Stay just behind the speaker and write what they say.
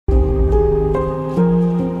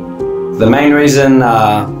The main reason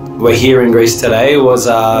we're here in Greece today was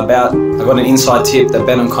I got an inside tip that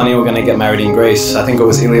Ben and Connie were going to get married in Greece. I think it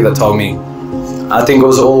was Illy that told me. I think it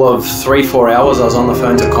was all of 3-4 hours I was on the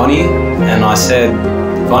phone to Connie and I said,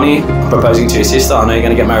 Connie, I'm proposing to your sister. I know you're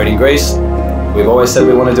going to get married in Greece. We've always said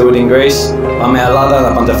we want to do it in Greece.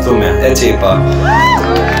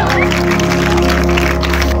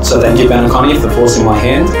 So thank you, Ben and Connie, for forcing my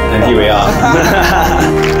hand, and here we are.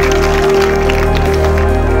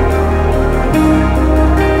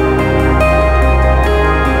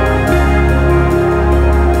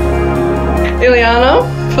 Illiana,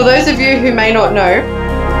 for those of you who may not know,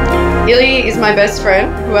 Illy is my best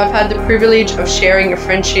friend who I've had the privilege of sharing a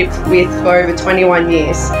friendship with for over 21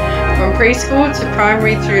 years, from preschool to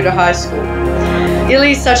primary through to high school.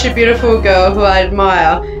 Illy is such a beautiful girl who I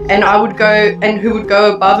admire and who would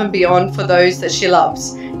go above and beyond for those that she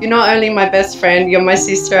loves. You're not only my best friend, you're my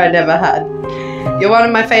sister I never had. You're one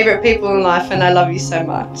of my favourite people in life and I love you so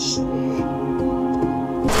much.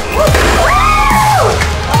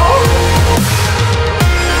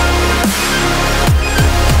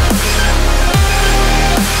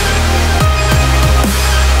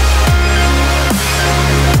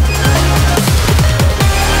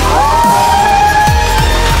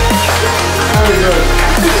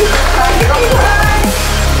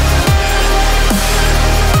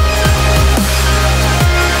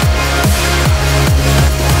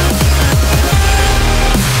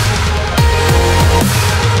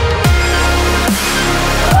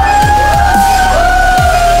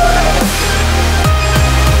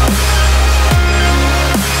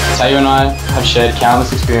 Thaao and I have shared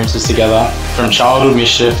countless experiences together, from childhood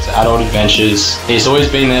mischief to adult adventures. He's always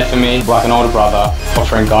been there for me like an older brother,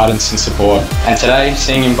 offering guidance and support. And today,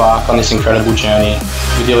 seeing him embark on this incredible journey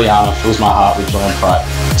with Illiana fills my heart with joy and pride.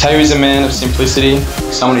 Thaao is a man of simplicity,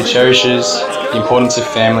 someone who cherishes the importance of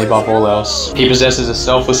family above all else. He possesses a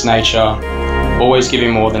selfless nature, always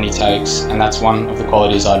giving more than he takes, and that's one of the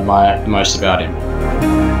qualities I admire the most about him.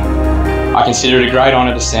 I consider it a great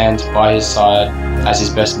honour to stand by his side as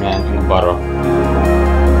his best man in Kubaro.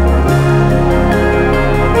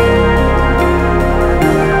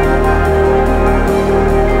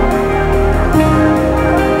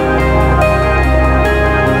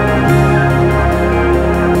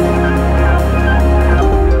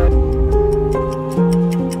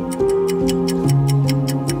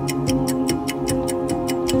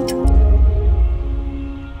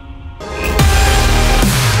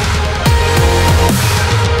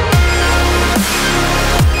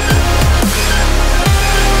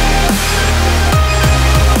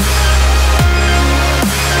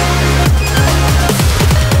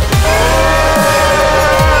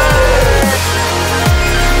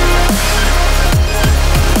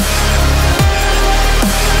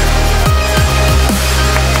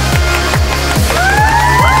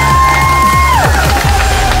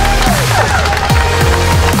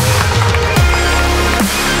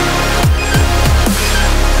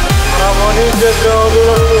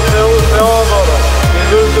 Θεόδωρος του Θεού Θεόδωρο,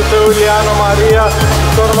 Ιδούς του Θεού Λιάνο Μαρία,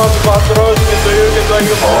 στο όνομα του Πατρός και του Υιού και του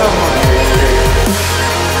Αγίου Πνεύματος.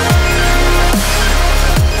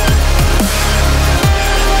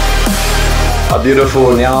 A beautiful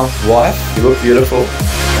now wife, you look beautiful,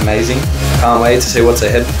 amazing. Can't wait to see what's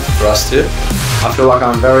ahead for us too. I feel like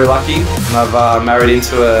I'm very lucky and I've married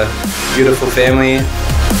into a beautiful family,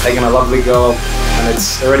 taken a lovely girl, and it's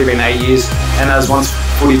already been 8 years. And as once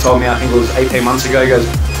Footy told me, I think it was 18 months ago, he goes,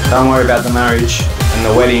 don't worry about the marriage and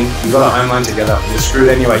the wedding, you've got a home loan together, you're screwed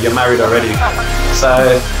anyway, you're married already. So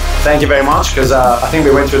thank you very much, because I think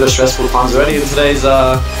we went through the stressful times already, and today's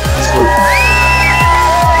it's good.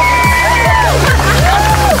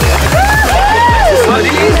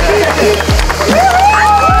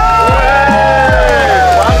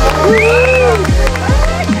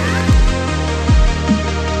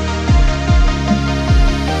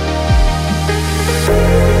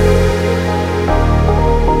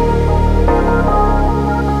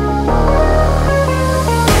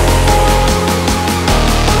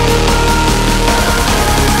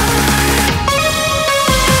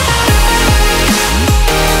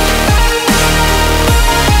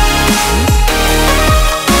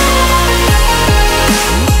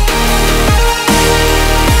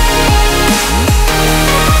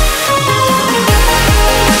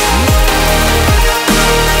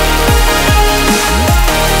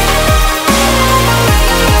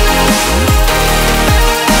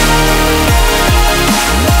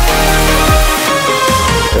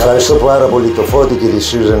 Ευχαριστώ πάρα πολύ το Φώτη και τη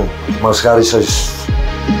Σούζαν που μας χάρισαν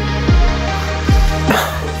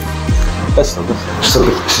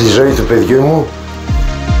στη ζωή του παιδιού μου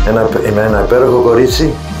με ένα υπέροχο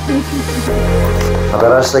κορίτσι. Να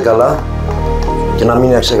περάσετε καλά και να μην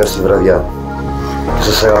είναι αξέχαστη βραδιά.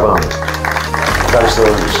 Σας αγαπάμε. Ευχαριστώ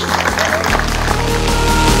όλους.